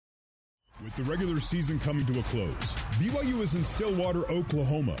With the regular season coming to a close, BYU is in Stillwater,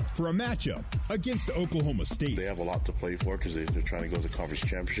 Oklahoma for a matchup against Oklahoma State. They have a lot to play for because they're trying to go to the conference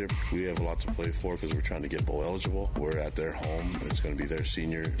championship. We have a lot to play for because we're trying to get bowl eligible. We're at their home. It's going to be their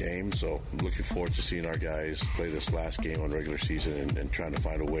senior game, so I'm looking forward to seeing our guys play this last game on regular season and trying to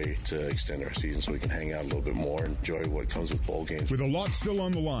find a way to extend our season so we can hang out a little bit more and enjoy what comes with bowl games. With a lot still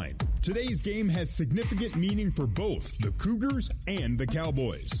on the line, today's game has significant meaning for both the Cougars and the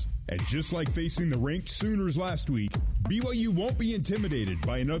Cowboys. And just like facing the ranked Sooners last week, BYU won't be intimidated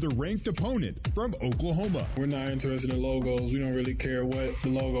by another ranked opponent from Oklahoma. We're not interested in logos. We don't really care what the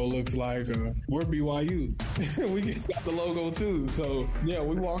logo looks like. We're BYU. We got the logo too. So, yeah,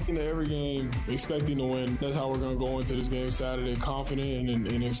 we walk into every game expecting to win. That's how we're going to go into this game Saturday, confident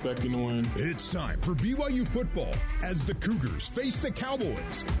and expecting to win. It's time for BYU football as the Cougars face the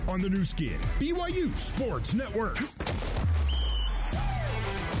Cowboys on the new skin, BYU Sports Network.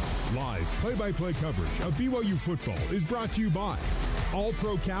 Live play-by-play coverage of BYU football is brought to you by All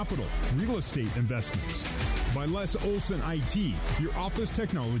Pro Capital, Real Estate Investments, by Les Olson IT, your office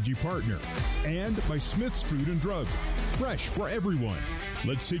technology partner, and by Smith's Food and Drug, fresh for everyone.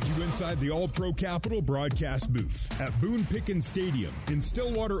 Let's take you inside the All Pro Capital broadcast booth at Boone Pickens Stadium in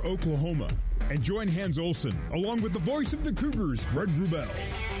Stillwater, Oklahoma, and join Hans Olsen along with the voice of the Cougars, Greg Wrubell.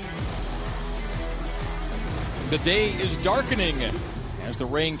 The day is darkening as the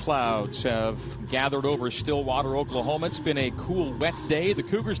rain clouds have gathered over Stillwater, Oklahoma. It's been a cool, wet day. The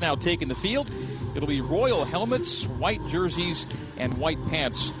Cougars now taking the field. It'll be royal helmets, white jerseys, and white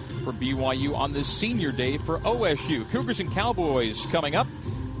pants for BYU on this senior day for OSU. Cougars and Cowboys coming up.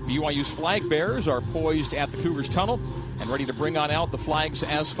 BYU's flag bearers are poised at the Cougars tunnel and ready to bring on out the flags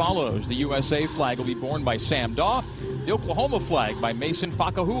as follows. The USA flag will be borne by Sam Daw. The Oklahoma flag by Mason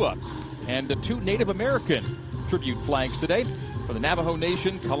Fakahua. And the two Native American tribute flags today. For the Navajo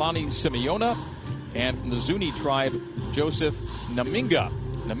Nation, Kalani Simeona, and from the Zuni tribe, Joseph Naminga.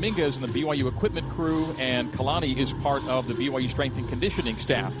 Naminga is in the BYU equipment crew, and Kalani is part of the BYU strength and conditioning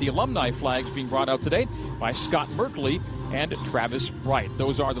staff. The alumni flags being brought out today by Scott Merkley and Travis Bright.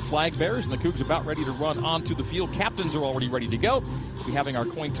 Those are the flag bearers, and the Cougs about ready to run onto the field. Captains are already ready to go. We'll be having our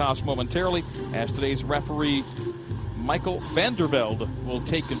coin toss momentarily as today's referee, Michael Vandervelde, will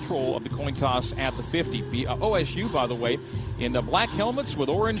take control of the coin toss at the 50. OSU, by the way, in the black helmets with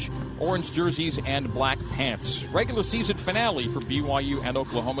orange jerseys, and black pants. Regular season finale for BYU and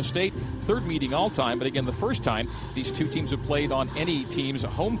Oklahoma State. Third meeting all time, but again, the first time these two teams have played on any team's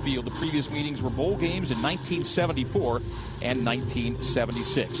home field. The previous meetings were bowl games in 1974 and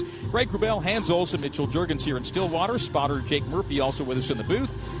 1976. Greg Wrubell, Hans Olsen, Mitchell Juergens here in Stillwater. Spotter Jake Murphy also with us in the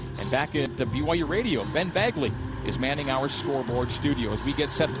booth. And back at BYU Radio, Ben Bagley is manning our scoreboard studio as we get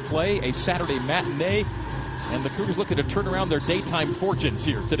set to play a Saturday matinee. And the Cougars looking to turn around their daytime fortunes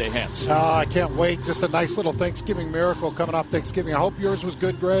here today, Hans. I can't wait. Just a nice little Thanksgiving miracle coming off Thanksgiving. I hope yours was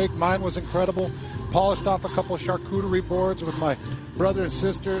good, Greg. Mine was incredible. Polished off a couple of charcuterie boards with my brother and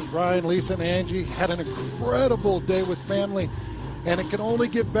sisters, Brian, Lisa, and Angie. Had an incredible day with family. And it can only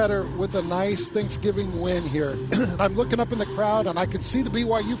get better with a nice Thanksgiving win here. I'm looking up in the crowd, and I can see the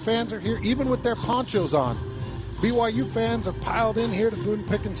BYU fans are here, even with their ponchos on. BYU fans are piled in here to Boone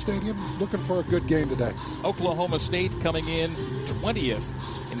Pickens Stadium, looking for a good game today. Oklahoma State coming in 20th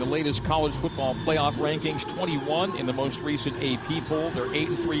in the latest college football playoff rankings, 21 in the most recent AP poll. They're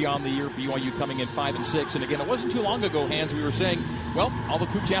 8-3 on the year. BYU coming in 5-6. And again, it wasn't too long ago, Hans, we were saying, well, all the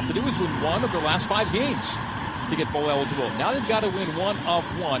Cougs have to do is win one of their last 5 games to get bowl eligible. Now they've got to win one of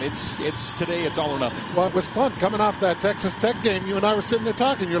one. It's today, it's all or nothing. Well, it was fun coming off that Texas Tech game. You and I were sitting there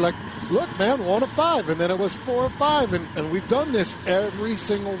talking. You're like, look, man, 1 of 5. And then it was 4 of 5. And we've done this every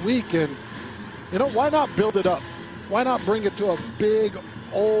single week. And, you know, why not build it up? Why not bring it to a big,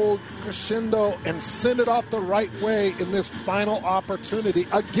 old crescendo and send it off the right way in this final opportunity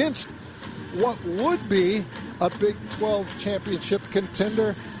against what would be a Big 12 championship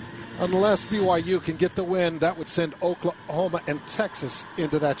contender? Unless BYU can get the win, that would send Oklahoma and Texas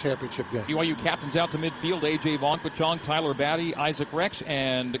into that championship game. BYU captains out to midfield, A.J. Vongpachong, Tyler Batty, Isaac Rex,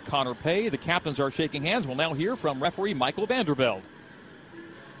 and Connor Pay. The captains are shaking hands. We'll now hear from referee Michael Vandervelde.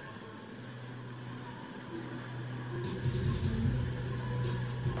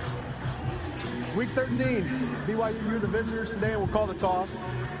 Week 13, BYU, you're the visitors today, and we'll call the toss.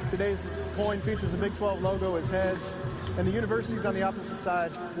 Today's coin features a Big 12 logo as heads, and the universities on the opposite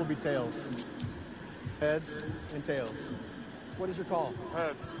side will be tails. Heads and tails. What is your call?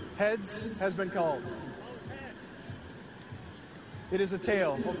 Heads. Heads has been called. It is a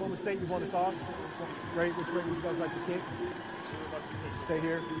tail. Oklahoma State, you've won the toss. Great. Which way would you guys like to kick? Stay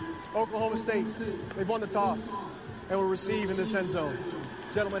here. Oklahoma State, they've won the toss and will receive in this end zone.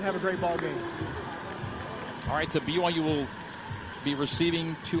 Gentlemen, have a great ball game. All right, so BYU will be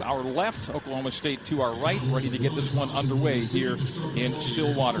receiving to our left, Oklahoma State to our right, ready to get this one underway here in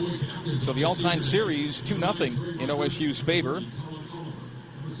Stillwater. So the all-time series, 2-0 in OSU's favor.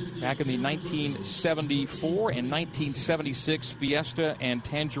 Back in the 1974 and 1976 Fiesta and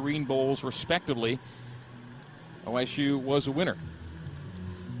Tangerine Bowls, respectively, OSU was a winner.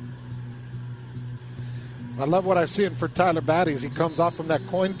 I love what I see for Tyler Batty as he comes off from that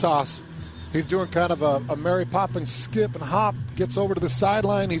coin toss. He's doing kind of a Mary Poppins skip and hop, gets over to the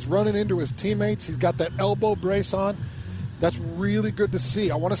sideline. He's running into his teammates. He's got that elbow brace on. That's really good to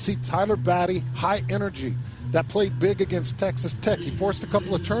see. I want to see Tyler Batty, high energy. That played big against Texas Tech. He forced a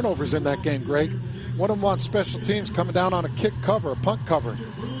couple of turnovers in that game, Greg. One of them on special teams coming down on a kick cover, a punt cover.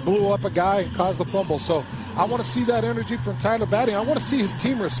 Blew up a guy and caused the fumble. So I want to see that energy from Tyler Batty. I want to see his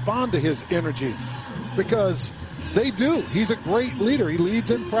team respond to his energy because they do. He's a great leader. He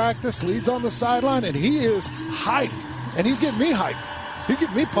leads in practice, leads on the sideline, and he is hyped. And he's getting me hyped. He's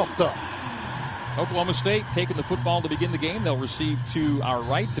getting me pumped up. Oklahoma State taking the football to begin the game. They'll receive to our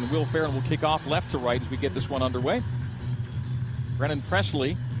right, and Will Farron will kick off left to right as we get this one underway. Brennan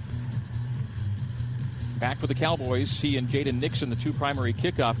Presley back for the Cowboys. He and Jaden Nixon, the two primary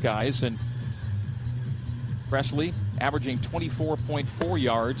kickoff guys. And Presley averaging 24.4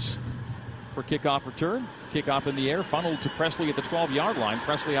 yards per kickoff return. Kickoff in the air, funneled to Presley at the 12-yard line.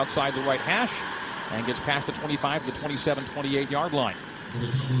 Presley outside the right hash and gets past the 25 to the 27, 28-yard line.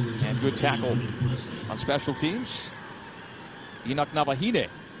 And good tackle on special teams. Enoch Navahine.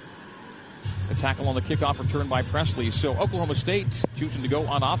 The tackle on the kickoff return by Presley. So Oklahoma State choosing to go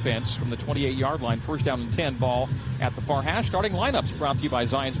on offense from the 28-yard line. First down and 10, ball at the far hash. Starting lineups brought to you by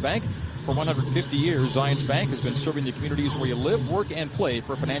Zions Bank. For 150 years, Zions Bank has been serving the communities where you live, work, and play.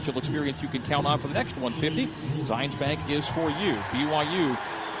 For financial experience you can count on for the next 150, Zions Bank is for you. BYU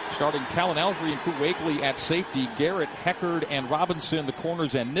starting Talon Alvery and Kurt Wakely at safety. Garrett, Heckard, and Robinson, the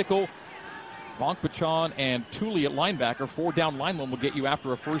corners and nickel. Bonk Pachon and Tooley at linebacker. 4 down linemen will get you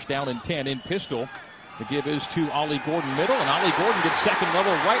after a first down and 10 in pistol. The give is to Ollie Gordon middle, and Ollie Gordon gets second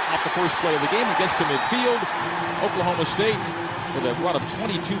level right off the first play of the game and gets to midfield. Oklahoma State with a run of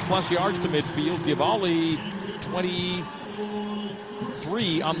 22-plus yards to midfield. Give Ollie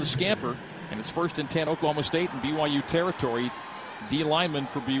 23 on the scamper, and it's first and 10 Oklahoma State in BYU territory. D lineman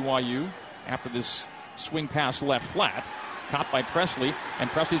for BYU after this swing pass left flat. Caught by Presley, and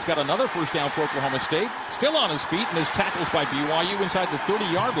Presley's got another first down for Oklahoma State. Still on his feet, and his tackles by BYU inside the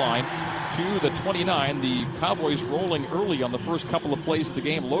 30-yard line to the 29. The Cowboys rolling early on the first couple of plays of the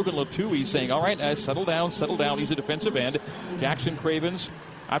game. Logan Latui saying, all right, settle down. He's a defensive end. Jackson Cravens,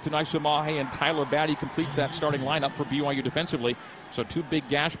 Atunai Samahe, and Tyler Batty completes that starting lineup for BYU defensively. So 2 big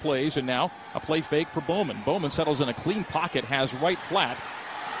gash plays, and now a play fake for Bowman. Bowman settles in a clean pocket, has right flat.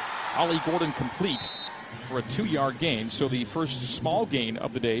 Ollie Gordon complete for a 2-yard gain. So the first small gain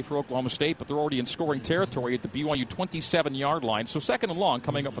of the day for Oklahoma State, but they're already in scoring territory at the BYU 27-yard line. So second and long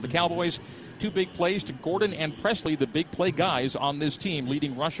coming up for the Cowboys. 2 big plays to Gordon and Presley, the big play guys on this team,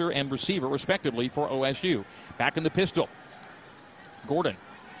 leading rusher and receiver respectively for OSU. Back in the pistol. Gordon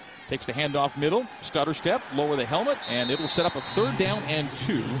takes the handoff middle, stutter step, lower the helmet, and it'll set up a 3rd down and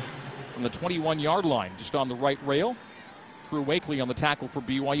 2 from the 21-yard line, just on the right rail. Crew Wakely on the tackle for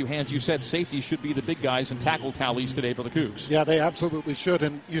BYU. Hans, you said safety should be the big guys in tackle tallies today for the Cougs. Yeah, they absolutely should.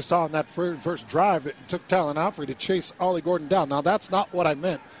 And you saw in that first drive, it took Talon Alfrey to chase Ollie Gordon down. Now, that's not what I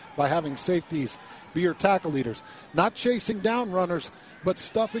meant by having safeties be your tackle leaders. Not chasing down runners, but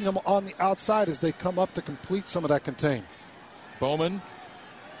stuffing them on the outside as they come up to complete some of that contain. Bowman,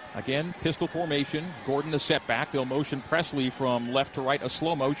 again, pistol formation. Gordon the setback. They'll motion Presley from left to right, a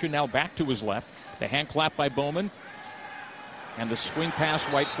slow motion. Now back to his left. The hand clap by Bowman. And the swing pass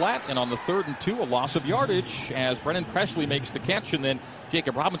right flat. And on the 3rd and 2, a loss of yardage as Brennan Presley makes the catch. And then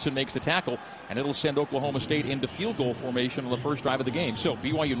Jacob Robinson makes the tackle. And it'll send Oklahoma State into field goal formation on the first drive of the game. So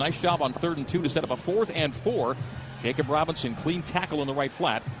BYU, nice job on 3rd and 2 to set up a 4th and 4. Jacob Robinson, clean tackle in the right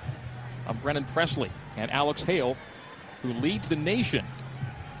flat of Brennan Presley. And Alex Hale, who leads the nation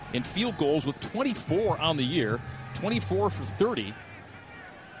in field goals with 24 on the year, 24 for 30.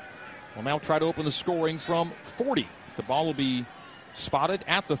 Will now try to open the scoring from 40. The ball will be spotted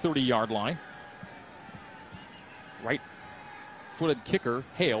at the 30-yard line. Right-footed kicker,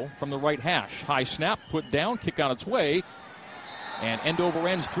 Hale, from the right hash. High snap, put down, kick on its way. And end over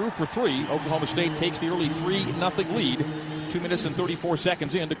ends through for 3. Oklahoma State takes the early 3-0 lead. 2 minutes and 34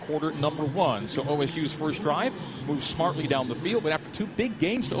 seconds into quarter number 1. So OSU's first drive moves smartly down the field, but after 2 big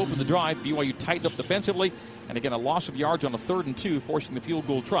gains to open the drive, BYU tightened up defensively. And again, a loss of yards on a 3rd and 2, forcing the field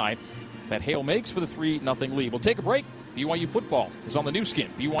goal try that Hale makes for the 3-0 lead. We'll take a break. BYU football is on the new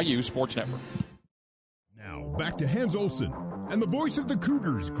skin, BYU Sports Network. Now, back to Hans Olsen and the voice of the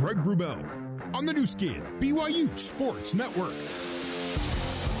Cougars, Greg Wrubell, on the new skin, BYU Sports Network.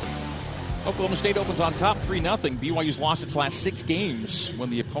 Oklahoma State opens on top 3-0. BYU's lost its last 6 games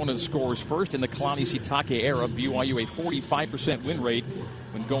when the opponent scores first. In the Kalani Sitake era, BYU a 45% win rate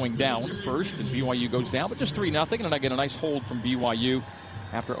when going down first, and BYU goes down, but just 3-0, and I get a nice hold from BYU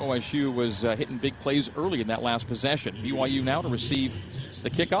after OSU was hitting big plays early in that last possession. BYU now to receive the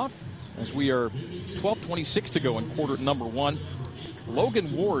kickoff as we are 12:26 to go in quarter number 1.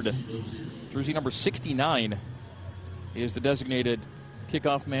 Logan Ward, jersey number 69, is the designated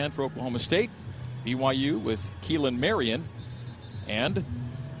kickoff man for Oklahoma State. BYU with Keelan Marion and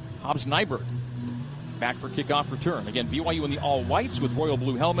Hobbs Nyberg back for kickoff return. Again, BYU in the all-whites with royal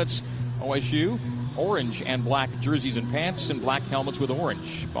blue helmets. OSU, orange and black jerseys and pants, and black helmets with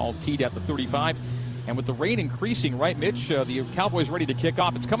orange. Ball teed at the 35. And with the rain increasing, right, Mitch, the Cowboys ready to kick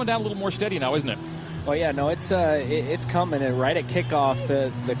off. It's coming down a little more steady now, isn't it? Oh, yeah, no, it's coming. And right at kickoff,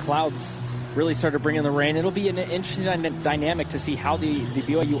 the clouds really started bringing the rain. It'll be an interesting dynamic to see how the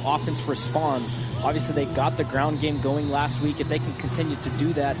BYU offense responds. Obviously, they got the ground game going last week. If they can continue to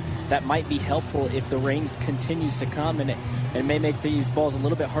do that, that might be helpful if the rain continues to come, and it may make these balls a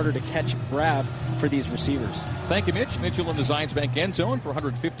little bit harder to catch and grab for these receivers. Thank you, Mitch. Mitchell in the Zions Bank end zone for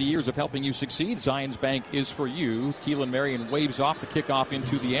 150 years of helping you succeed. Zions Bank is for you. Keelan Marion waves off the kickoff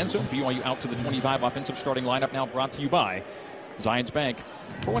into the end zone. BYU out to the 25 offensive starting lineup, now brought to you by Zions Bank.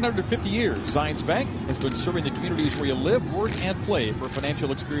 For 150 years, Zions Bank has been serving the communities where you live, work, and play. For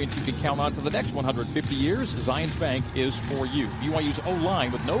financial experience you can count on for the next 150 years, Zions Bank is for you. BYU's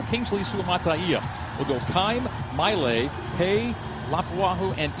O-line with no Kingsley Suamataia will go Kime, Maile, Hay,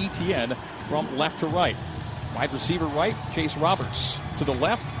 Lapuahu, and Etienne from left to right. Wide receiver right, Chase Roberts. To the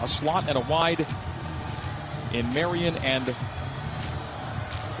left, a slot and a wide in Marion and,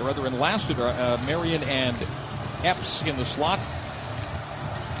 or rather in Lassiter, Marion and Epps in the slot.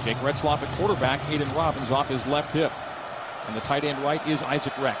 Jake Retzloff at quarterback, Aiden Robbins off his left hip. And the tight end right is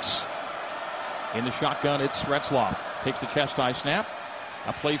Isaac Rex. In the shotgun, it's Retzloff. Takes the chest-high snap,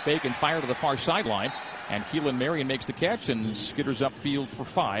 a play fake, and fire to the far sideline. And Keelan Marion makes the catch and skitters upfield for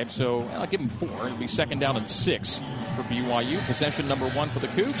 5. So I'll give him 4. It'll be 2nd down and 6 for BYU. Possession number 1 for the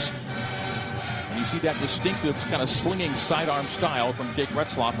Cougs. And you see that distinctive kind of slinging sidearm style from Jake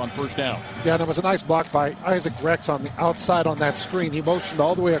Retzloff on 1st down. Yeah, and it was a nice block by Isaac Rex on the outside on that screen. He motioned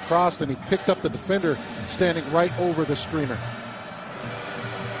all the way across, and he picked up the defender standing right over the screener.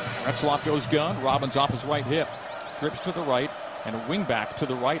 Retzloff goes gun. Robbins off his right hip. Drips to the right, and a wingback to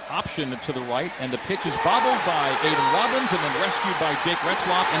the right, option to the right, and the pitch is bobbled by Aiden Robbins and then rescued by Jake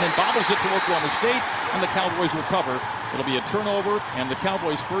Retzloff, and then bobbles it to Oklahoma State, and the Cowboys recover. It'll be a turnover, and the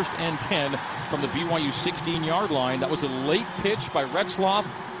Cowboys 1st and 10 from the BYU 16-yard line. That was a late pitch by Retzloff.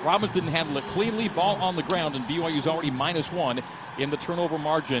 Robbins didn't handle it cleanly. Ball on the ground, and BYU's already -1 in the turnover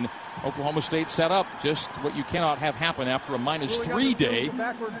margin. Oklahoma State set up just what you cannot have happen after a -3 day.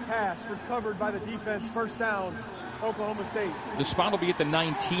 Backward pass recovered by the defense. 1st down, Oklahoma State. The spot will be at the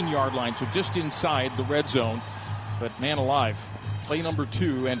 19-yard line, so just inside the red zone. But man alive, play number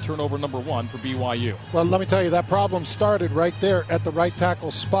 2 and turnover number 1 for BYU. Well, let me tell you, that problem started right there at the right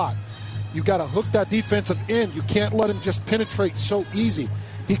tackle spot. You got to hook that defensive end. You can't let him just penetrate so easy.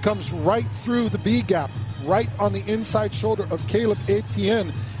 He comes right through the B gap, right on the inside shoulder of Caleb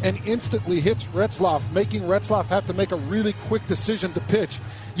Etienne, and instantly hits Retzloff, making Retzloff have to make a really quick decision to pitch.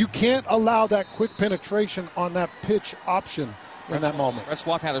 You can't allow that quick penetration on that pitch option in that moment.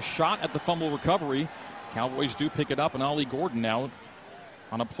 Retzloff had a shot at the fumble recovery. Cowboys do pick it up, and Ollie Gordon now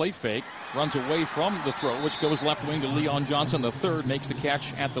on a play fake runs away from the throw, which goes left wing to Leon Johnson. The third makes the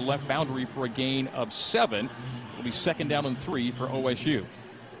catch at the left boundary for a gain of 7. It'll be 2nd down and 3 for OSU.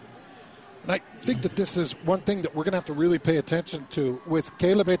 And I think that this is one thing that we're going to have to really pay attention to with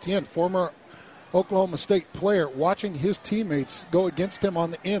Caleb Etienne, former Oklahoma State player, watching his teammates go against him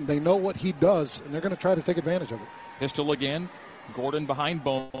on the end. They know what he does, and they're going to try to take advantage of it. Pistol again. Gordon behind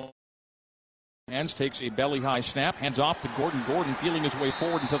Bowman. Hands takes a belly-high snap. Hands off to Gordon. Gordon feeling his way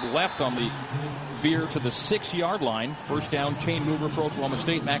forward and to the left on the veer to the 6-yard line. 1st down, chain mover for Oklahoma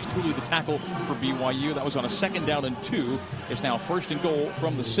State. Max Tooley the tackle for BYU. That was on a 2nd down and 2. It's now 1st and goal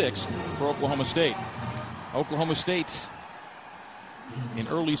from the 6 for Oklahoma State. Oklahoma State in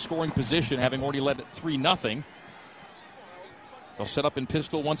early scoring position, having already led at 3-0. They'll set up in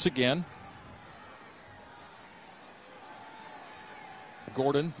pistol once again.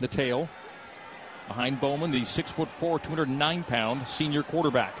 Gordon, the tail. Behind Bowman, the 6'4", 209-pound senior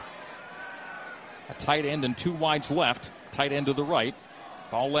quarterback. A tight end and 2 wides left. Tight end to the right.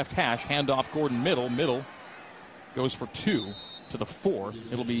 Ball left hash. Handoff Gordon middle. goes for 2 to the 4.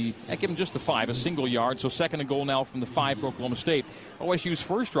 It'll be, give him just the 5, a single yard. So 2nd and goal now from the 5 for Oklahoma State. OSU's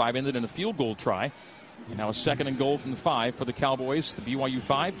first drive ended in a field goal try. And now a 2nd and goal from the 5 for the Cowboys. The BYU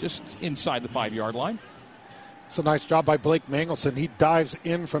 5 just inside the 5-yard line. It's a nice job by Blake Mangelson. He dives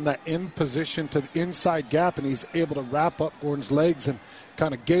in from that end position to the inside gap, and he's able to wrap up Gordon's legs and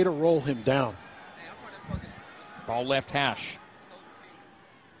kind of gator roll him down. Ball left hash.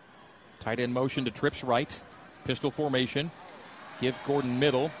 Tight end motion to trips right. Pistol formation. Give Gordon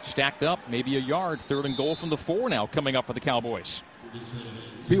middle. Stacked up, maybe a yard. 3rd and goal from the 4 now coming up for the Cowboys.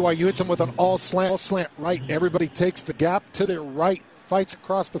 BYU hits him with an all slant right. Everybody takes the gap to their right, fights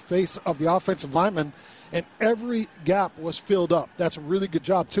across the face of the offensive lineman, and every gap was filled up. That's a really good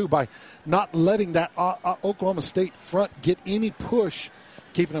job, too, by not letting that Oklahoma State front get any push,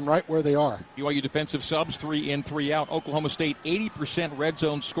 keeping them right where they are. BYU defensive subs, 3 in, 3 out. Oklahoma State, 80% red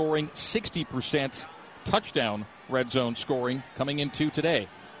zone scoring, 60% touchdown red zone scoring coming into today.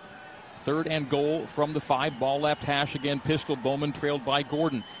 3rd and goal from the 5. Ball left hash again. Pistol. Bowman trailed by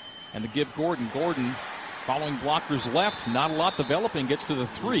Gordon. And to give Gordon. Gordon following blockers left. Not a lot developing. Gets to the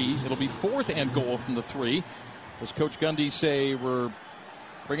 3. It'll be 4th and goal from the 3. Does Coach Gundy say we're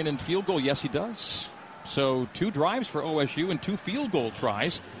bringing in field goal? Yes, he does. So 2 drives for OSU and 2 field goal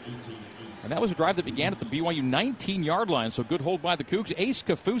tries. And that was a drive that began at the BYU 19-yard line. So good hold by the Cougs. Ace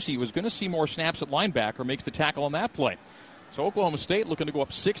Kafusi was going to see more snaps at linebacker. Makes the tackle on that play. So Oklahoma State looking to go up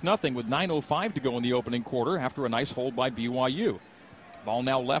 6-0 with 9:05 to go in the opening quarter after a nice hold by BYU. Ball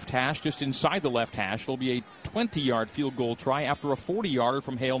now left hash, just inside the left hash. It'll be a 20-yard field goal try after a 40-yarder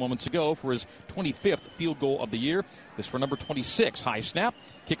from Hale moments ago for his 25th field goal of the year. This for number 26. High snap,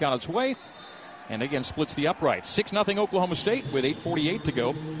 kick on its way, and again splits the uprights. 6-0 Oklahoma State with 8:48 to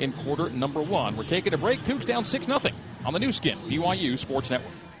go in quarter number 1. We're taking a break. Cougs down 6-0 on the new skin, BYU Sports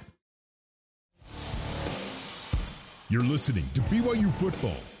Network. You're listening to BYU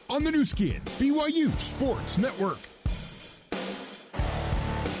Football on the new skin, BYU Sports Network.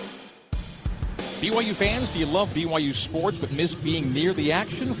 BYU fans, do you love BYU sports but miss being near the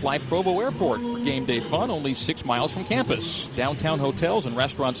action? Fly Provo Airport for game day fun, only 6 miles from campus. Downtown hotels and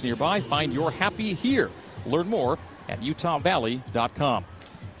restaurants nearby. Find your happy here. Learn more at utahvalley.com.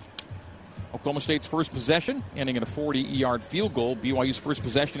 Oklahoma State's first possession ending in a 40-yard field goal. BYU's first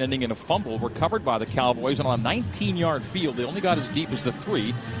possession ending in a fumble. Recovered by the Cowboys on a 19-yard field. They only got as deep as the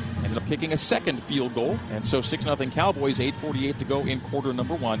 3. Ended up kicking a second field goal. And so 6-0 Cowboys, 8:48 to go in quarter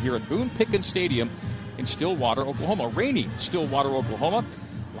number 1 here at Boone Pickens Stadium in Stillwater, Oklahoma. Rainy Stillwater, Oklahoma.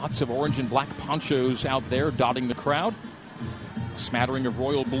 Lots of orange and black ponchos out there dotting the crowd. A smattering of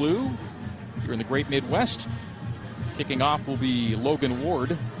royal blue here in the great Midwest. Kicking off will be Logan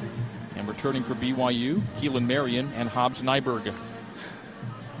Ward. And returning for BYU, Keelan Marion and Hobbs Nyberg.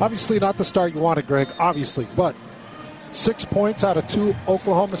 Obviously not the start you wanted, Greg, obviously. But 6 points out of 2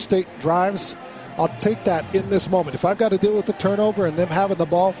 Oklahoma State drives, I'll take that in this moment. If I've got to deal with the turnover and them having the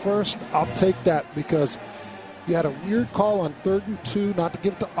ball first, I'll take that because you had a weird call on 3rd and 2 not to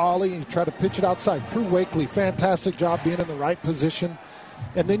give it to Ollie, and you try to pitch it outside. Crew Wakely, fantastic job being in the right position.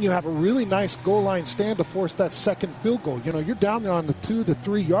 And then you have a really nice goal line stand to force that second field goal. You know, you're down there on the 2 to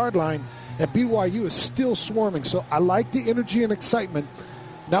 3 yard line, and BYU is still swarming. So I like the energy and excitement.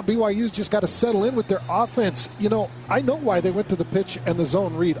 Now BYU's just got to settle in with their offense. You know, I know why they went to the pitch and the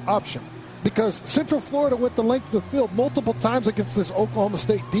zone read option. Because Central Florida went the length of the field multiple times against this Oklahoma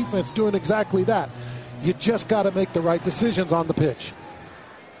State defense doing exactly that. You just got to make the right decisions on the pitch.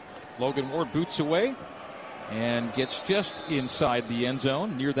 Logan Ward boots away and gets just inside the end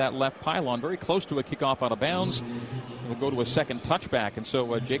zone near that left pylon, very close to a kickoff out of bounds. We'll go to a second touchback. And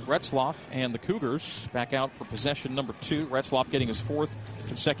so Jake Retzloff and the Cougars back out for possession number 2. Retzloff getting his 4th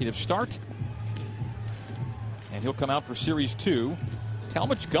consecutive start. And he'll come out for Series 2.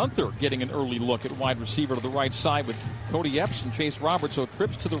 Talmadge Gunther getting an early look at wide receiver to the right side with Cody Epps and Chase Roberts. So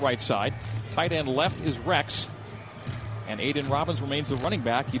trips to the right side. Tight end left is Rex. And Aiden Robbins remains the running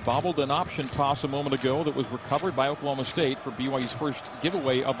back. He bobbled an option toss a moment ago that was recovered by Oklahoma State for BYU's first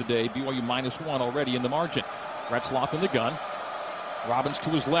giveaway of the day. BYU -1 already in the margin. Retzloff in the gun. Robbins to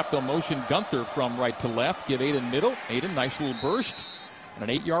his left. They'll motion Gunther from right to left. Give Aiden middle. Aiden, nice little burst. And an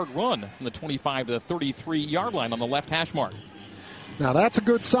 8-yard run from the 25 to the 33-yard line on the left hash mark. Now that's a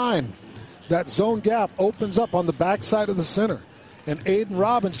good sign. That zone gap opens up on the backside of the center. And Aiden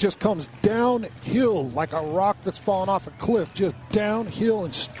Robbins just comes downhill like a rock that's fallen off a cliff, just downhill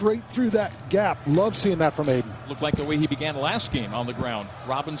and straight through that gap. Love seeing that from Aiden. Looked like the way he began last game on the ground.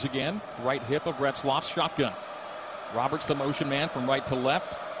 Robbins again, right hip of Retzloff's shotgun. Roberts the motion man from right to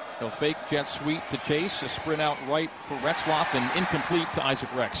left. He'll fake jet sweep to Chase, a sprint out right for Retzloff, and incomplete to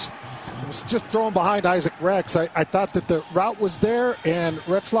Isaac Rex. It was just thrown behind Isaac Rex. I thought that the route was there, and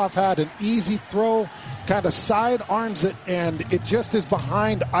Retzloff had an easy throw, kind of side arms it, and it just is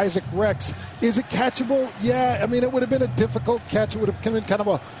behind Isaac Rex. Is it catchable? Yeah, I mean, it would have been a difficult catch. It would have been kind of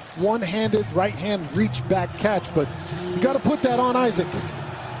a one-handed, right-hand reach-back catch, but you got to put that on Isaac.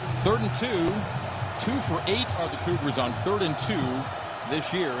 3rd and 2. 2 for 8 are the Cougars on 3rd and 2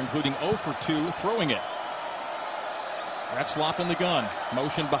 this year, including 0 for 2 throwing it. Retzloff in the gun.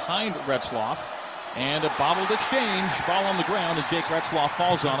 Motion behind Retzloff. And a bobbled exchange. Ball on the ground, and Jake Retzloff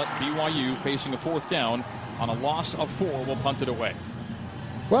falls on it. BYU facing a 4th down on a loss of 4 will punt it away.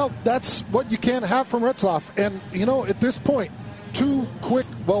 Well, that's what you can't have from Retzloff. And, you know, at this point, 2 quick,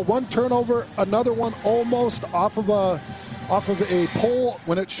 well, 1 turnover, another one almost off of a pole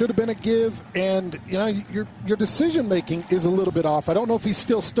when it should have been a give, and you know your decision making is a little bit off. I don't know if he's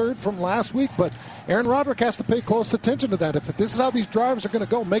still stirred from last week, but Aaron Roderick has to pay close attention to that. If this is how these drives are going to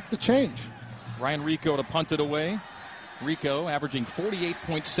go, make the change. Ryan Rico to punt it away. Rico averaging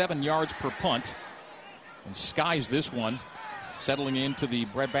 48.7 yards per punt, and skies this one, settling into the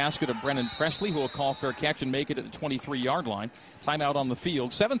breadbasket of Brennan Presley, who will call fair catch and make it at the 23-yard line. Timeout on the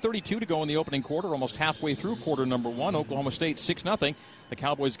field. 7:32 to go in the opening quarter, almost halfway through quarter number 1. Oklahoma State 6-0. The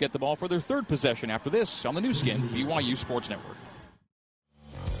Cowboys get the ball for their 3rd possession after this on the new skin, BYU Sports Network.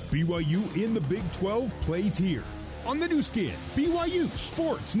 BYU in the Big 12 plays here on the new skin, BYU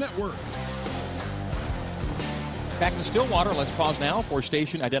Sports Network. Back in Stillwater, let's pause now for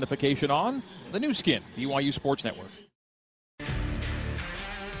station identification on the new skin, BYU Sports Network.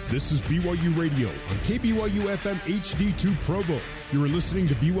 This is BYU Radio on KBYU FM HD2 Provo. You're listening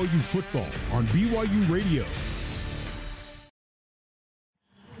to BYU Football on BYU Radio.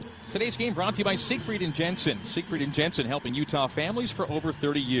 Today's game brought to you by Siegfried & Jensen. Siegfried & Jensen helping Utah families for over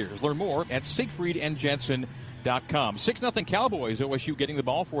 30 years. Learn more at siegfriedandjensen.com. 6-0 Cowboys. OSU getting the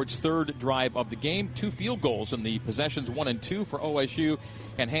ball for its 3rd drive of the game. 2 field goals in the possessions, 1 and 2 for OSU,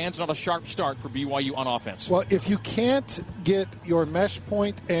 and hands on a sharp start for BYU on offense. Well, if you can't get your mesh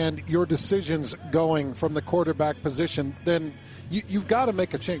point and your decisions going from the quarterback position, then you've got to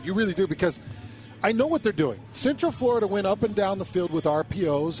make a change. You really do, because I know what they're doing. Central Florida went up and down the field with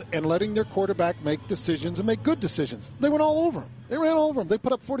RPOs and letting their quarterback make decisions and make good decisions. They went all over him. They ran all over him. They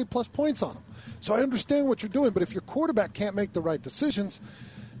put up 40-plus points on him. So I understand what you're doing, but if your quarterback can't make the right decisions,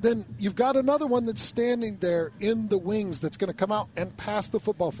 then you've got another one that's standing there in the wings that's going to come out and pass the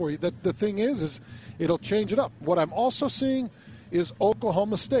football for you. The thing is it'll change it up. What I'm also seeing is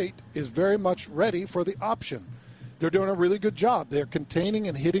Oklahoma State is very much ready for the option. They're doing a really good job. They're containing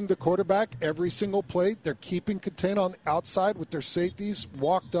and hitting the quarterback every single play. They're keeping contain on the outside with their safeties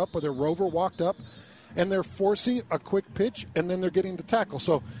walked up or their rover walked up, and they're forcing a quick pitch, and then they're getting the tackle.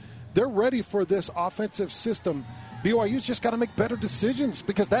 So they're ready for this offensive system. BYU's just got to make better decisions,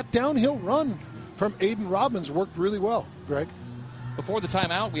 because that downhill run from Aiden Robbins worked really well, Greg. Before the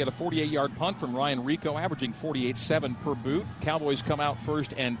timeout, we had a 48-yard punt from Ryan Rico, averaging 48.7 per boot. Cowboys come out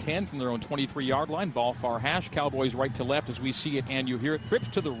 1st and 10 from their own 23-yard line. Ball far hash. Cowboys right to left as we see it and you hear it. Trips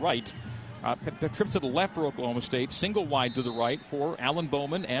to the right. Trips to the left for Oklahoma State. Single wide to the right for Alan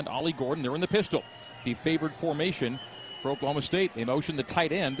Bowman and Ollie Gordon. They're in the pistol. The favored formation for Oklahoma State. They motion the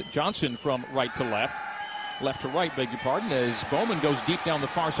tight end, Johnson, from right to left. Left to right, beg your pardon, as Bowman goes deep down the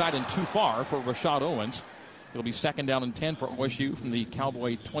far side and too far for Rashad Owens. It'll be 2nd down and 10 for OSU from the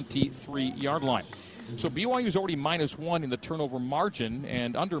Cowboy 23-yard line. So BYU's already -1 in the turnover margin,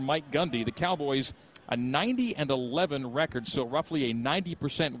 and under Mike Gundy, the Cowboys a 90-11 record, so roughly a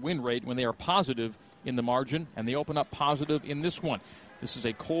 90% win rate when they are positive in the margin, and they open up positive in this one. This is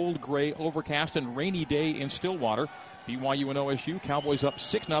a cold, gray, overcast, and rainy day in Stillwater. BYU and OSU, Cowboys up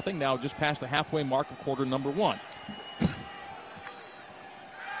 6-0, now just past the halfway mark of quarter number 1.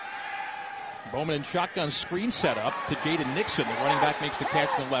 Bowman and shotgun screen set up to Jaden Nixon. The running back makes the catch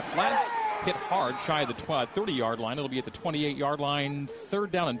from the left flat. Hit hard, shy of the 30-yard line. It'll be at the 28-yard line,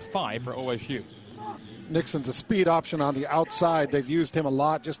 3rd down and 5 for OSU. Nixon's a speed option on the outside. They've used him a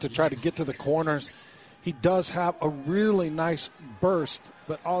lot just to try to get to the corners. He does have a really nice burst,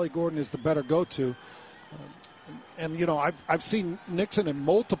 but Ollie Gordon is the better go-to. And, you know, I've seen Nixon in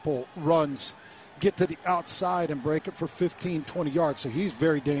multiple runs get to the outside and break it for 15, 20 yards, so he's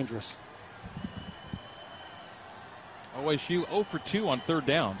very dangerous. OSU 0 for 2 on 3rd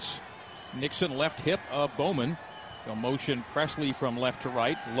downs. Nixon left hip of Bowman. They'll motion Presley from left to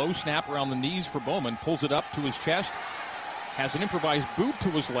right. Low snap around the knees for Bowman. Pulls it up to his chest. Has an improvised boot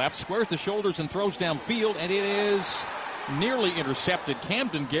to his left. Squares the shoulders and throws downfield. And it is nearly intercepted.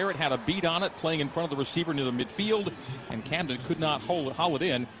 Camden Garrett had a beat on it, playing in front of the receiver near the midfield. And Camden could not haul it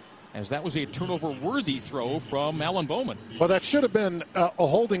in. as that was a turnover-worthy throw from Alan Bowman. Well, that should have been a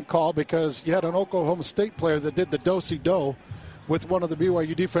holding call because you had an Oklahoma State player that did the do-si-do with one of the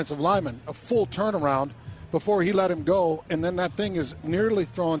BYU defensive linemen, a full turnaround before he let him go, and then that thing is nearly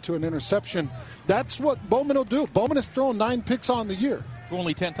thrown to an interception. That's what Bowman will do. Bowman has thrown 9 picks on the year. To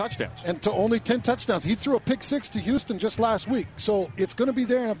only 10 touchdowns. And to only 10 touchdowns. He threw a pick 6 to Houston just last week. So it's going to be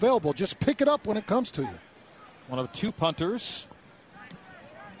there and available. Just pick it up when it comes to you. One of 2 punters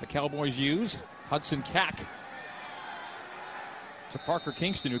the Cowboys use, Hudson Cack, to Parker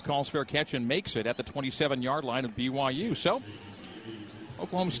Kingston, who calls fair catch and makes it at the 27-yard line of BYU. So,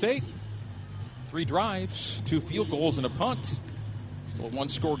 Oklahoma State, 3 drives, 2 field goals, and a punt. Still a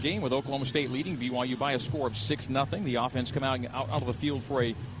 1-score game with Oklahoma State leading BYU by a score of 6-0. The offense coming out of the field for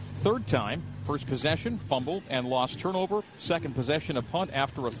a 3rd time. First possession, fumbled and lost turnover. Second possession, a punt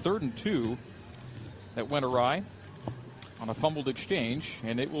after a 3rd and 2 that went awry on a fumbled exchange.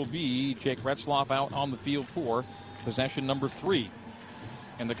 And it will be Jake Retzloff out on the field for possession number 3.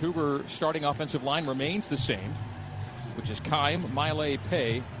 And the Cougar starting offensive line remains the same, which is Kime, Maile,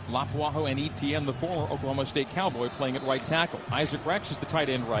 Pei, Lapuaho, and Etienne, the former Oklahoma State Cowboy, playing at right tackle. Isaac Rex is the tight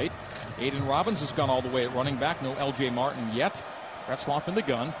end right. Aiden Robbins has gone all the way at running back. No L.J. Martin yet. Retzloff in the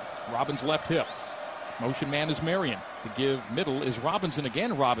gun. Robbins left hip. Motion man is Marion. To give middle is Robbins, and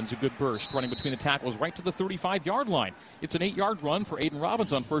again Robbins a good burst, running between the tackles right to the 35-yard line. It's an 8-yard run for Aiden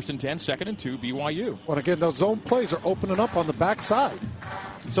Robbins on 1st and 10, 2nd and 2, BYU. Well, again, those zone plays are opening up on the backside.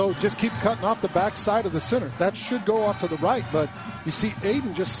 So just keep cutting off the backside of the center. That should go off to the right, but you see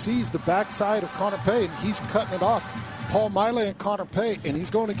Aiden just sees the backside of Connor Pay, and he's cutting it off. Paul Maile and Connor Pay, and he's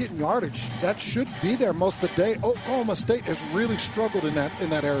going to get yardage. That should be there most of the day. Oklahoma State has really struggled in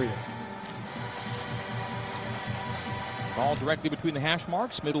that area. Ball directly between the hash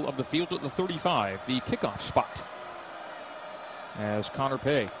marks, middle of the field at the 35, the kickoff spot. As Connor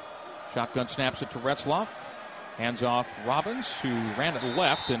Pay shotgun snaps it to Retzloff. Hands off Robbins, who ran it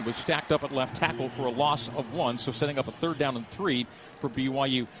left and was stacked up at left tackle for a loss of 1, so setting up a 3rd down and 3 for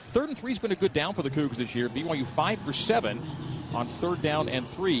BYU. 3rd and 3 has been a good down for the Cougs this year. BYU 5 for 7 on 3rd down and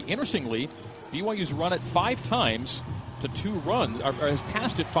 3. Interestingly, BYU's run it 5 times to 2 runs, or has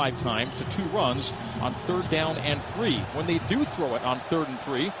passed it 5 times to 2 runs on 3rd down and 3. When they do throw it on 3rd and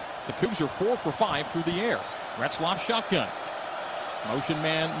 3, the Cougs are 4 for 5 through the air. Retzloff shotgun. Motion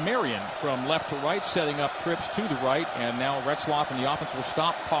man Marion from left to right, setting up trips to the right, and now Retzloff and the offense will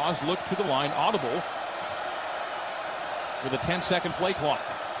stop, pause, look to the line, audible with a 10-second play clock.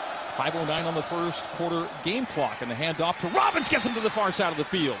 5:09 on the first quarter game clock, and the handoff to Robbins gets him to the far side of the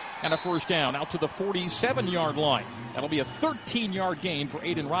field, and a 1st down out to the 47-yard line. That'll be a 13-yard gain for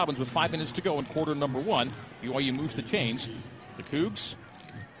Aiden Robbins with 5 minutes to go in quarter number 1. BYU moves the chains. The Cougs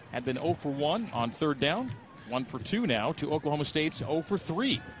had been 0 for 1 on 3rd down. 1 for 2 now to Oklahoma State's 0 for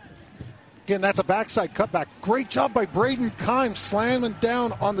 3. Again, that's a backside cutback. Great job by Braden Kime slamming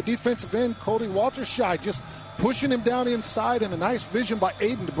down on the defensive end. Cody Walterscheid just pushing him down inside, and a nice vision by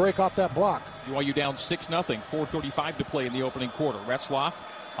Aiden to break off that block. BYU down 6-0, 4:35 to play in the opening quarter. Retzloff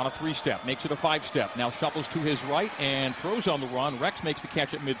on a 3-step, makes it a 5-step. Now shuffles to his right and throws on the run. Rex makes the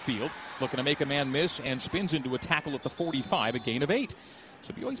catch at midfield, looking to make a man miss and spins into a tackle at the 45, a gain of 8.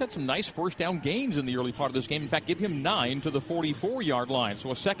 So BYU's had some nice 1st down gains in the early part of this game. In fact, give him 9 to the 44-yard line.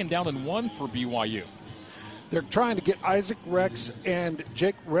 So a 2nd down and 1 for BYU. They're trying to get Isaac Rex and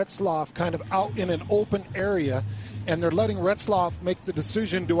Jake Retzloff kind of out in an open area, and they're letting Retzloff make the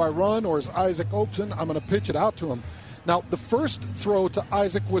decision, do I run or is Isaac open? I'm going to pitch it out to him. Now, the first throw to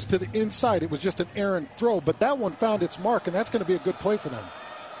Isaac was to the inside. It was just an errant throw, but that one found its mark, and that's going to be a good play for them.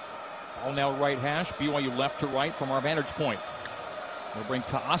 Ball now right hash, BYU left to right from our vantage point. We'll bring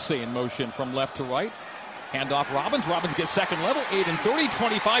Taase in motion from left to right. Handoff Robbins. Robbins gets second level. Aiden 30,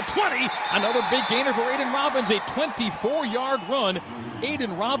 25, 20. Another big gainer for Aiden Robbins. A 24-yard run.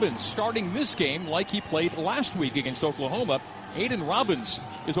 Aiden Robbins starting this game like he played last week against Oklahoma. Aiden Robbins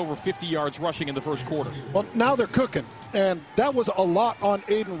is over 50 yards rushing in the first quarter. Well, now they're cooking, and that was a lot on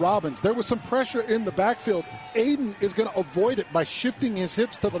Aiden Robbins. There was some pressure in the backfield. Aiden is going to avoid it by shifting his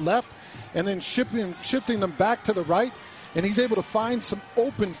hips to the left and then shifting them back to the right. And he's able to find some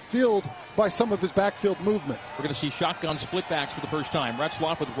open field by some of his backfield movement. We're going to see shotgun split backs for the first time.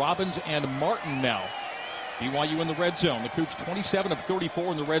 Retzloff with Robbins and Martin now. BYU in the red zone. The Cougs 27 of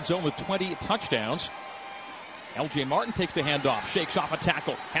 34 in the red zone with 20 touchdowns. L.J. Martin takes the handoff, shakes off a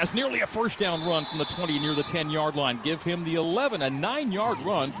tackle, has nearly a 1st down run from the 20 near the 10-yard line. Give him the 11, a 9-yard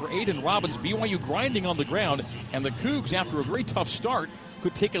run for Aiden Robbins. BYU grinding on the ground, and the Cougs, after a very tough start,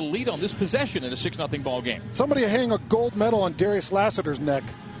 could take a lead on this possession in a 6-0 ball game. Somebody hang a gold medal on Darius Lassiter's neck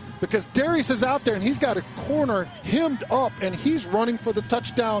because Darius is out there and he's got a corner hemmed up and he's running for the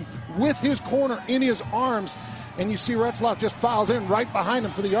touchdown with his corner in his arms. And you see Retzloff just files in right behind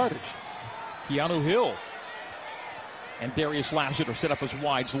him for the yardage. Keanu Hill and Darius Lassiter set up as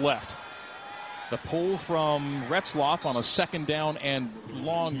wides left. The pull from Retzloff on a second down and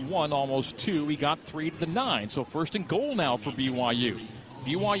long one, almost two. He got 3 to the 9. So first and goal now for BYU.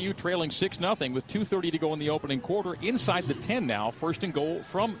 BYU trailing 6-0 with 2:30 to go in the opening quarter. Inside the 10 now. First and goal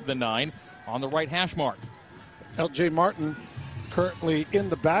from the 9 on the right hash mark. L.J. Martin currently in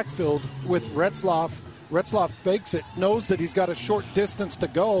the backfield with Retzloff. Retzloff fakes it, knows that he's got a short distance to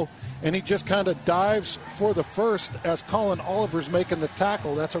go, and he just kind of dives for the first as Colin Oliver's making the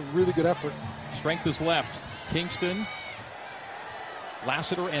tackle. That's a really good effort. Strength is left. Kingston,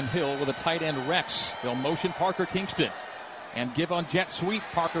 Lassiter, and Hill with a tight end Rex. They'll motion Parker Kingston and give on jet sweep.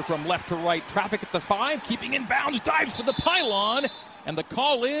 Parker from left to right. Traffic at the 5, keeping in bounds, dives for the pylon, and the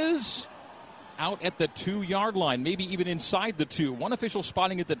call is out at the 2-yard line, maybe even inside the 2. One official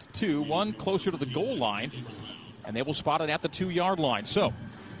spotting it at the 2, one closer to the goal line, and they will spot it at the 2-yard line. So,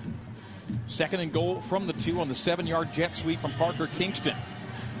 second and goal from the 2 on the 7-yard jet sweep from Parker Kingston.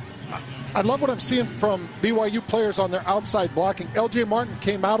 I love what I'm seeing from BYU players on their outside blocking. L.J. Martin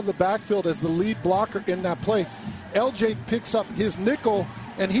came out of the backfield as the lead blocker in that play. L.J. picks up his nickel,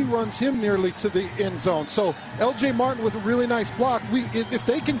 and he runs him nearly to the end zone. So L.J. Martin with a really nice block. If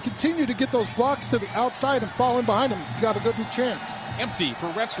they can continue to get those blocks to the outside and fall in behind him, you got a good chance. Empty for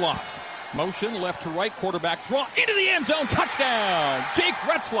Retzloff. Motion left to right, quarterback draw into the end zone. Touchdown! Jake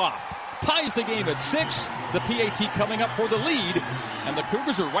Retzloff ties the game at 6. The PAT coming up for the lead, and the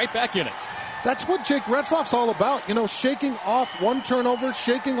Cougars are right back in it. That's what Jake Retzloff's all about. You know, shaking off one turnover,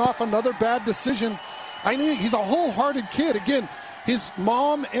 shaking off another bad decision. I mean, he's a wholehearted kid. Again, his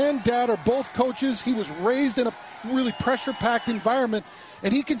mom and dad are both coaches. He was raised in a really pressure-packed environment,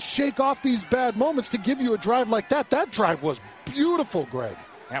 and he can shake off these bad moments to give you a drive like that. That drive was beautiful, Greg.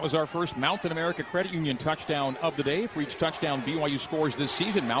 That was our first Mountain America Credit Union touchdown of the day. For each touchdown BYU scores this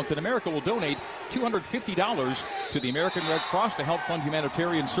season, Mountain America will donate $250 to the American Red Cross to help fund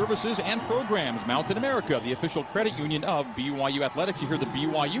humanitarian services and programs. Mountain America, the official credit union of BYU Athletics. You hear the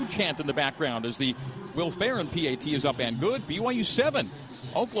BYU chant in the background as the Will Farron PAT is up and good. BYU 7,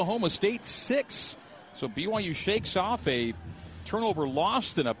 Oklahoma State 6. So BYU shakes off a turnover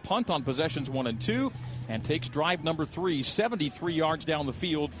lost and a punt on possessions 1 and 2. And takes drive number 3, 73 yards down the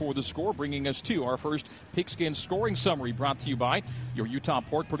field for the score, bringing us to our first Pigskin scoring summary, brought to you by your Utah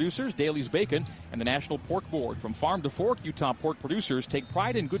pork producers, Daly's Bacon, and the National Pork Board. From farm to fork, Utah pork producers take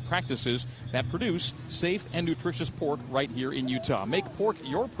pride in good practices that produce safe and nutritious pork right here in Utah. Make pork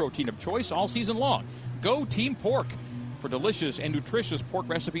your protein of choice all season long. Go Team Pork. For delicious and nutritious pork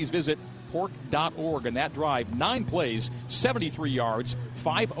recipes, visit pork.org. And that drive, 9 plays, 73 yards,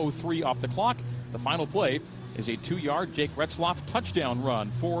 5:03 off the clock. The final play is a 2-yard Jake Retzloff touchdown run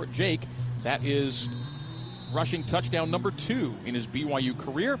for Jake. That is rushing touchdown number 2 in his BYU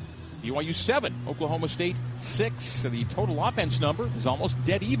career. BYU 7, Oklahoma State 6. So the total offense number is almost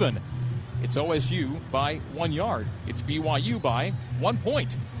dead even. It's OSU by 1 yard. It's BYU by 1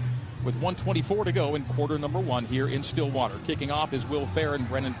 point. With 1:24 to go in quarter number 1 here in Stillwater. Kicking off is Will Farron,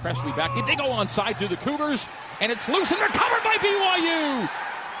 Brennan Presley back. They go onside to the Cougars, and it's loose and recovered by BYU.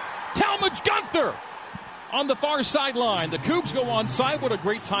 Talmadge Gunther on the far sideline. The Cougs go onside. What a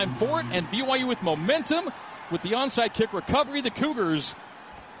great time for it. And BYU with momentum with the onside kick recovery. The Cougars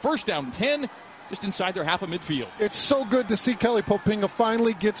first down 10, just inside their half of midfield. It's so good to see Kelly Popinga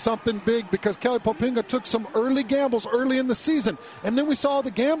finally get something big, because Kelly Popinga took some early gambles early in the season. And then we saw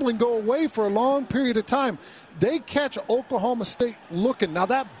the gambling go away for a long period of time. They catch Oklahoma State looking. Now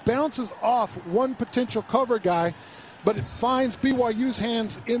that bounces off one potential cover guy, but it finds BYU's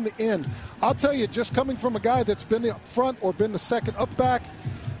hands in the end. I'll tell you, just coming from a guy that's been up front or been the second up back,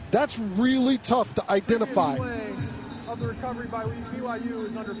 that's really tough to identify. The play of the recovery by BYU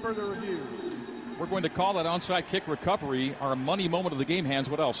is under further review. We're going to call that onside kick recovery our money moment of the game, Hans.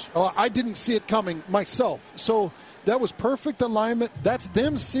 What else? I didn't see it coming myself. So that was perfect alignment. That's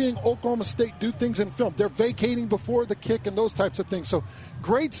them seeing Oklahoma State do things in film. They're vacating before the kick and those types of things. So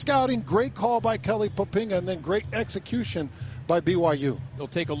great scouting, great call by Kelly Popinga, and then great execution by BYU. They'll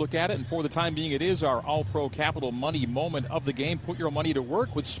take a look at it, and for the time being, it is our All-Pro Capital money moment of the game. Put your money to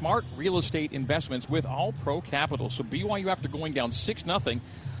work with smart real estate investments with All-Pro Capital. So BYU, after going down 6-0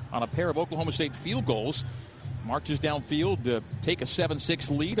 on a pair of Oklahoma State field goals, marches downfield to take a 7-6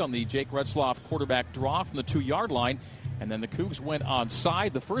 lead on the Jake Retzloff quarterback draw from the 2-yard line. And then the Cougs went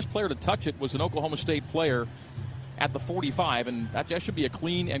onside. The first player to touch it was an Oklahoma State player at the 45, and that should be a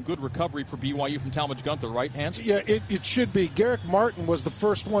clean and good recovery for BYU from Talmadge Gunther, right, Hans? Yeah, it should be. Garrick Martin was the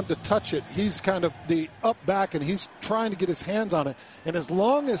first one to touch it. He's kind of the up back, and he's trying to get his hands on it. And as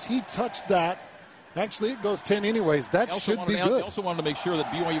long as he touched that, actually it goes 10 anyways. That should be good. They also wanted to make sure that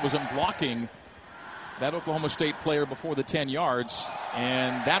BYU wasn't blocking that Oklahoma State player before the 10 yards,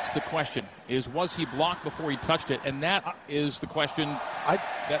 and that's the question, was he blocked before he touched it? And that is the question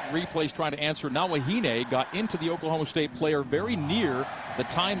that replay's trying to answer. Nawahine got into the Oklahoma State player very near the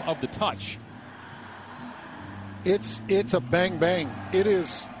time of the touch. It's a bang-bang. It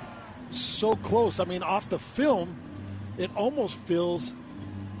is so close. I mean, off the film, it almost feels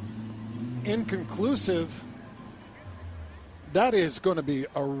inconclusive. That is going to be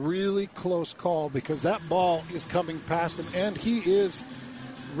a really close call because that ball is coming past him, and he is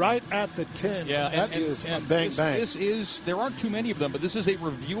right at the 10. Yeah, that is a bang-bang. There aren't too many of them, but this is a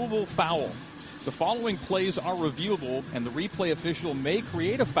reviewable foul. The following plays are reviewable, and the replay official may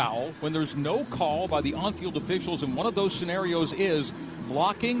create a foul when there's no call by the on-field officials, and one of those scenarios is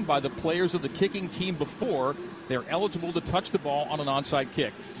blocking by the players of the kicking team before they're eligible to touch the ball on an onside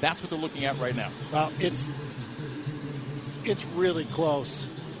kick. That's what they're looking at right now. Well, it's really close.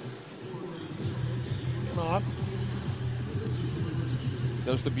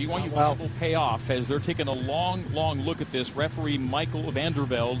 Does the BYU bubble pay off as they're taking a long look at this? Referee Michael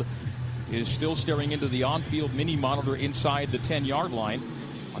Vandervelde is still staring into the on-field mini monitor inside the 10-yard line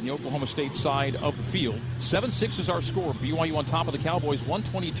on the Oklahoma State side of the field. 7-6 is our score. BYU on top of the Cowboys.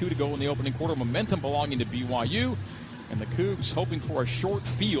 1:22 to go in the opening quarter. Momentum belonging to BYU. And the Cougs hoping for a short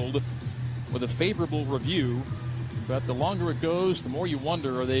field with a favorable review. But the longer it goes, the more you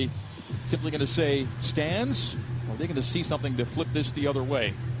wonder, are they simply going to say stands, or are they going to see something to flip this the other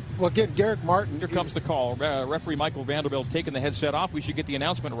way? Well, again, Garrick Martin. Here comes the call. Referee Michael Vanderbilt taking the headset off. We should get the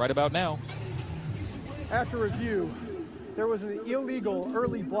announcement right about now. After review, there was an illegal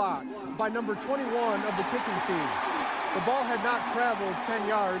early block by number 21 of the kicking team. The ball had not traveled 10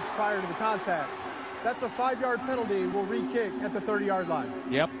 yards prior to the contact. That's a 5-yard penalty. We'll re-kick at the 30-yard line.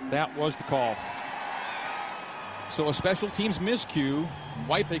 Yep, that was the call. So a special teams miscue,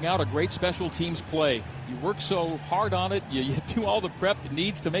 wiping out a great special teams play. You work so hard on it, you do all the prep it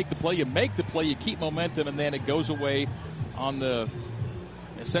needs to make the play, you make the play, you keep momentum, and then it goes away on the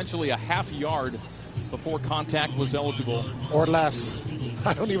essentially a half yard before contact was eligible. Or less.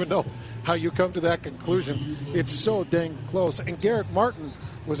 I don't even know how you come to that conclusion. It's so dang close. And Garrick Martin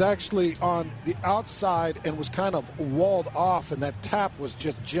was actually on the outside and was kind of walled off, and that tap was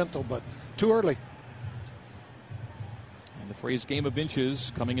just gentle, but too early. The phrase game of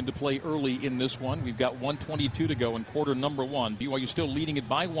inches coming into play early in this one. We've got 1:22 to go in quarter number one. BYU still leading it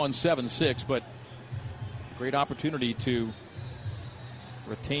by 7-6, but great opportunity to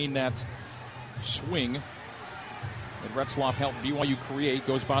retain that swing that Retzloff helped BYU create.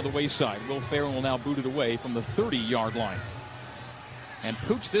 Goes by the wayside. Will Farrell will now boot it away from the 30-yard line and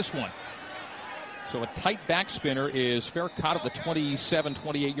pooch this one. So a tight back spinner is fair caught at the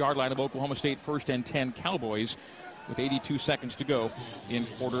 27-28-yard line of Oklahoma State. 1st and 10 Cowboys, with 82 seconds to go in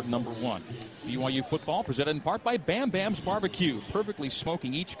quarter number one. BYU football presented in part by Bam Bam's Barbecue, perfectly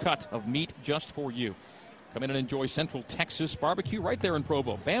smoking each cut of meat just for you. Come in and enjoy Central Texas barbecue right there in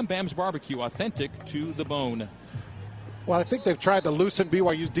Provo. Bam Bam's Barbecue, authentic to the bone. Well, I think they've tried to loosen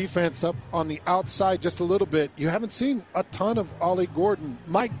BYU's defense up on the outside just a little bit. You haven't seen a ton of Ollie Gordon.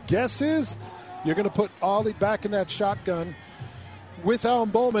 My guess is you're going to put Ollie back in that shotgun with Alan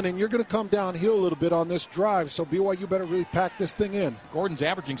Bowman, and you're going to come downhill a little bit on this drive, so BYU better really pack this thing in. Gordon's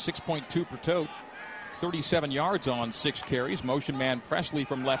averaging 6.2 per tote, 37 yards on 6 carries. Motion man Presley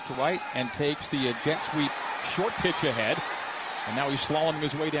from left to right and takes the jet sweep short pitch ahead. And now he's slaloming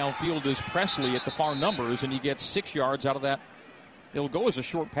his way downfield as Presley at the far numbers, and he gets 6 yards out of that. It'll go as a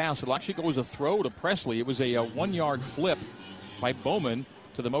short pass. It'll actually go as a throw to Presley. It was a 1-yard flip by Bowman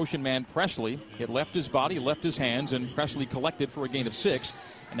to the motion man Presley. It left his body, left his hands, and Presley collected for a gain of 6.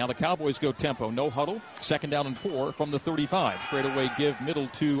 And now the Cowboys go tempo. No huddle. 2nd down and 4 from the 35. Straight away give middle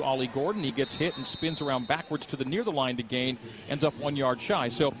to Ollie Gordon. He gets hit and spins around backwards to the near the line to gain. Ends up 1 yard shy.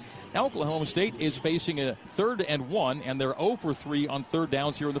 So now Oklahoma State is facing a 3rd and 1, and they're 0 for 3 on 3rd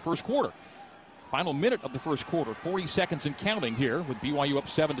downs here in the first quarter. Final minute of the first quarter. 40 seconds and counting here with BYU up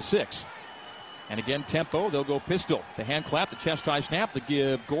 7-6. And again, tempo, they'll go pistol. The hand clap, the chest high snap, they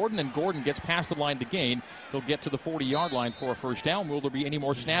give Gordon, and Gordon gets past the line to gain. He'll get to the 40-yard line for a first down. Will there be any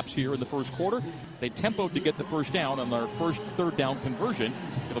more snaps here in the first quarter? They tempoed to get the first down on their first 3rd down conversion.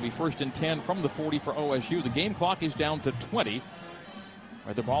 It'll be 1st and 10 from the 40 for OSU. The game clock is down to 20.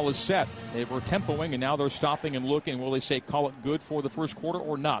 Right, the ball is set. They were tempoing, and now they're stopping and looking. Will they say call it good for the first quarter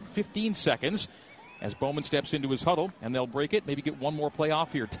or not? 15 seconds. as Bowman steps into his huddle, and they'll break it, maybe get one more play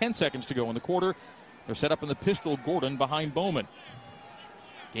off here. 10 seconds to go in the quarter. They're set up in the pistol, Gordon behind Bowman.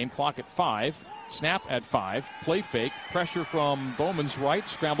 Game clock at 5. Snap at 5. Play fake. Pressure from Bowman's right.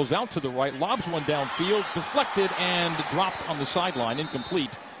 Scrambles out to the right. Lobs one downfield. Deflected and dropped on the sideline.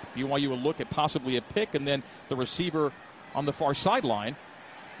 Incomplete. BYU will look at possibly a pick, and then the receiver on the far sideline,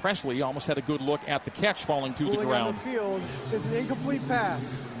 Presley, almost had a good look at the catch falling to the ground. On the field is an incomplete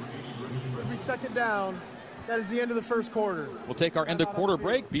pass. Every second down. That is the end of the first quarter. We'll take our end of quarter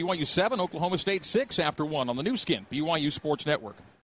break. BYU 7, Oklahoma State 6 after 1 on the new skin, BYU Sports Network.